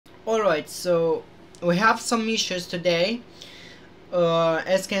Alright, so we have some issues today.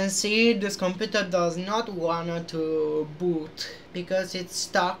 As can see, this computer does not want to boot because it's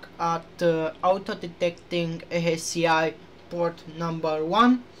stuck at auto-detecting HCI port number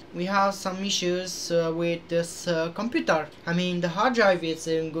 1. We have some issues with this computer. I mean, the hard drive is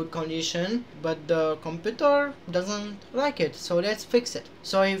in good condition, but the computer doesn't like it, so let's fix it.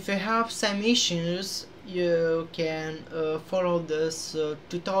 So if you have some issues, you can follow this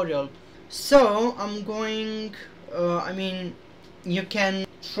tutorial. So I'm going you can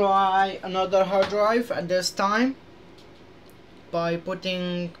try another hard drive at this time by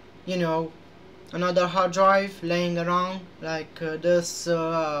putting, another hard drive laying around like this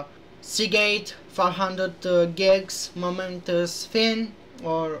Seagate 500 gigs momentous fin,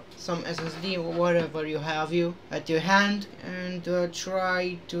 or some SSD, or whatever you have at your hand, and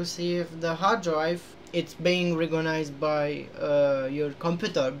try to see if the hard drive it's being recognized by your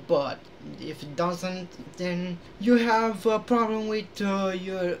computer. But if it doesn't, then you have a problem with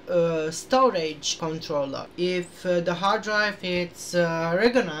your storage controller. If the hard drive is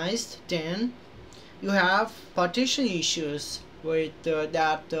recognized, then you have partition issues with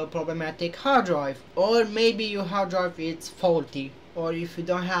that problematic hard drive, or maybe your hard drive is faulty, or if you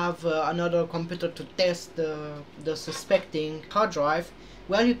don't have another computer to test the suspecting hard drive,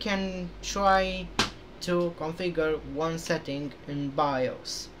 well, you can try to configure one setting in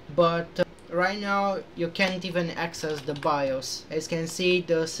BIOS. But right now you can't even access the BIOS. As you can see,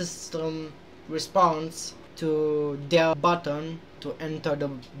 the system responds to the button to enter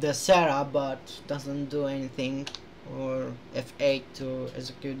the setup, but doesn't do anything, or F8 to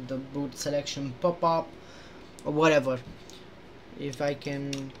execute the boot selection pop-up, or whatever. If I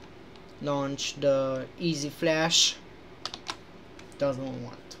can launch the easy flash, doesn't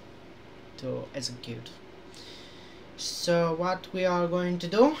want to execute. So what we are going to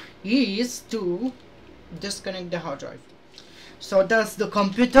do is to disconnect the hard drive. So that's the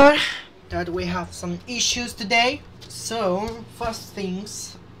computer that we have some issues today. So first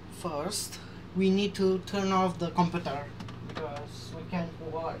things first, we need to turn off the computer, because we can't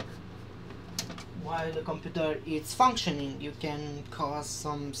work while the computer is functioning. You can cause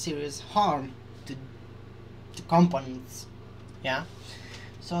some serious harm to components. Yeah.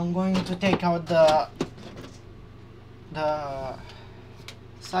 So I'm going to take out the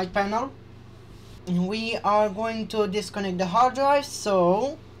side panel, and we are going to disconnect the hard drive.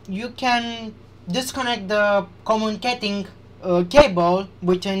 So you can disconnect the communicating cable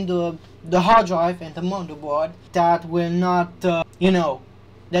between the hard drive and the motherboard. That will not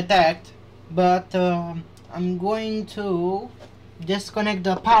detect, but I'm going to disconnect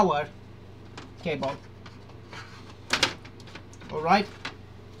the power cable. Alright,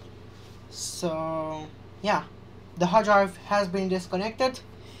 so yeah, the hard drive has been disconnected.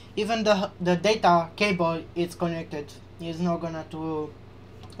 Even the data cable is connected. It's not gonna to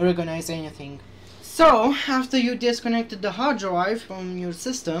recognize anything. So after you disconnected the hard drive from your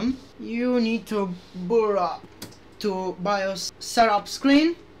system, you need to boot up to BIOS setup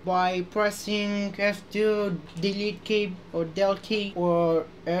screen by pressing F2 delete key or del key, or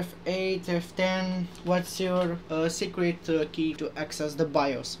F8, F10. What's your secret key to access the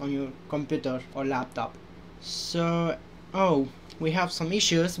BIOS on your computer or laptop? So, oh, we have some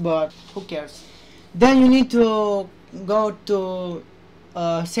issues, but who cares? Then you need to go to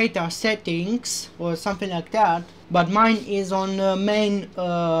SATA settings or something like that, but mine is on the main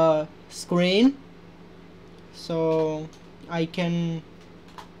screen, so I can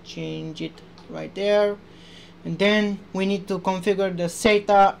change it right there. And then we need to configure the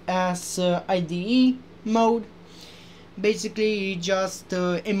SATA as IDE mode. Basically, it just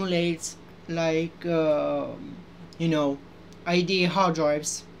emulates like IDE hard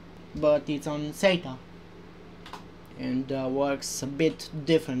drives, but it's on SATA, and works a bit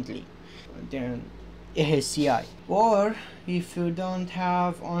differently than HCI. Or if you don't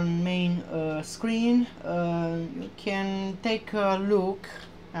have on main screen, you can take a look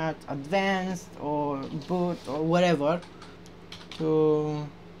at advanced or boot or whatever to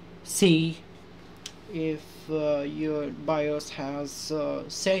see if your BIOS has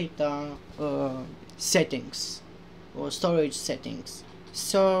SATA settings or storage settings.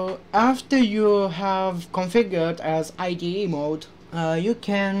 So after you have configured as IDE mode, you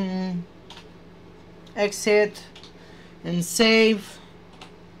can exit and save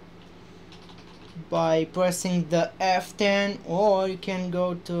by pressing the F10, or you can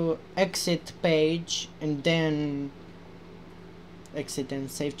go to exit page and then exit and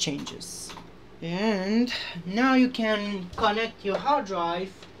save changes. And now you can connect your hard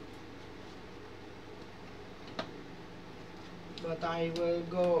drive but I will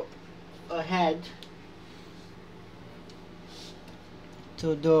go ahead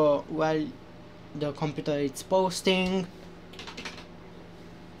to the while the computer is posting,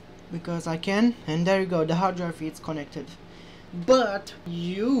 because I can, and there you go, the hard drive is connected. But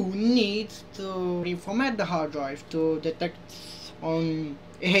you need to reformat the hard drive to detect on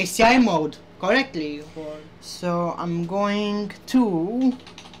HCI mode correctly. So I'm going to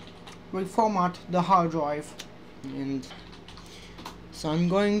reformat the hard drive, and so I'm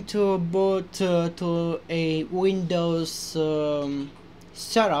going to boot to a Windows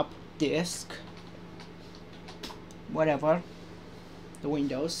setup disk, whatever, the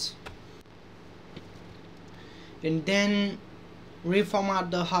Windows, and then reformat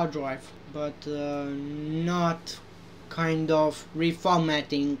the hard drive, but not kind of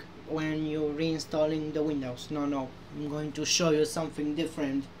reformatting when you're reinstalling the Windows. No, I'm going to show you something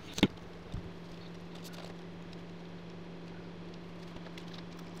different.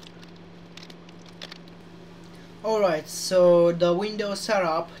 Alright, so the Windows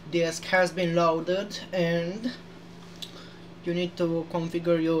setup disk has been loaded, and you need to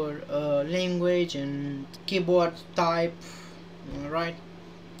configure your language and keyboard type, alright,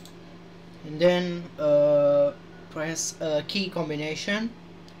 and then press a key combination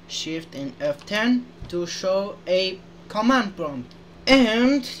Shift and F10 to show a command prompt,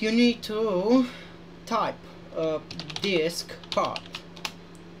 and you need to type disk part.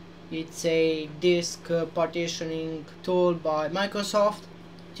 It's a disk partitioning tool by Microsoft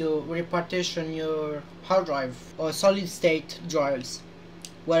to repartition your hard drive or solid state drives,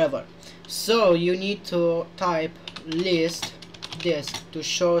 whatever. So you need to type list disk to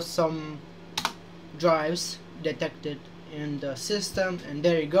show some drives detected in the system, and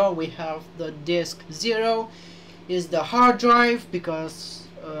there you go, we have the disk 0 is the hard drive, because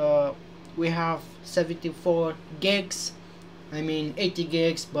we have 74 gigs, I mean 80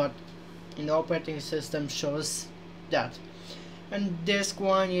 gigs, but in the operating system shows that. And disk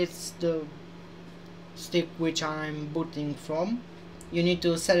 1 is the stick which I'm booting from. You need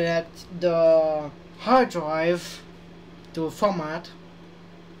to select the hard drive to format,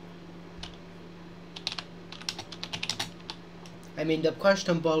 I mean the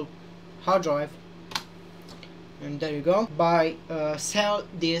questionable hard drive, and there you go, by cell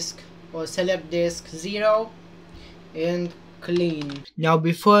disk or select disk 0 and clean. Now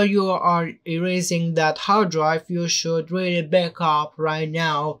before you are erasing that hard drive, you should really back up right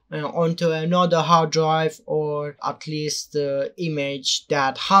now onto another hard drive, or at least image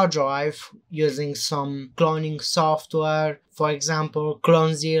that hard drive using some cloning software, for example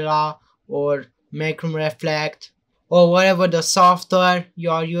Clonezilla or Macroom Reflect, or whatever the software you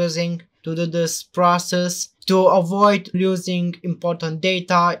are using to do this process, to avoid losing important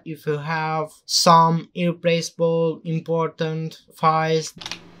data if you have some irreplaceable important files,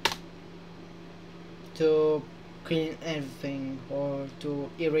 to clean everything or to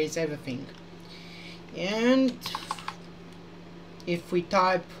erase everything. And if we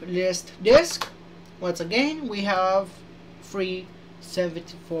type list disk, once again we have free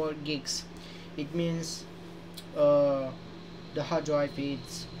 74 gigs. It means the hard drive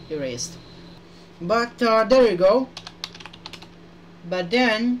is erased. But there you go. But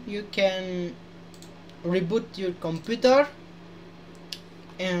then you can reboot your computer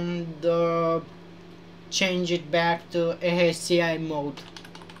and change it back to HCI mode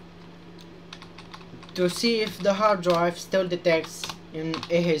to see if the hard drive still detects in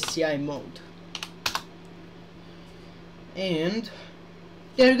HCI mode. And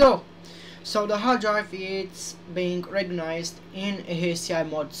there you go. So the hard drive is being recognized in HCI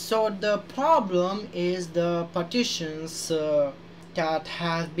mode. So the problem is the partitions that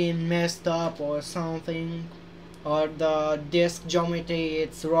have been messed up or something, or the disk geometry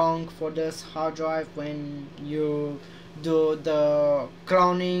is wrong for this hard drive when you do the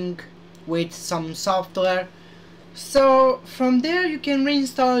cloning with some software. So from there you can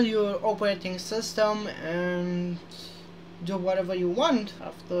reinstall your operating system and do whatever you want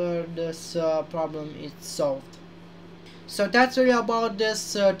after this problem is solved. So that's really about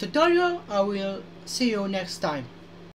this tutorial. I will see you next time.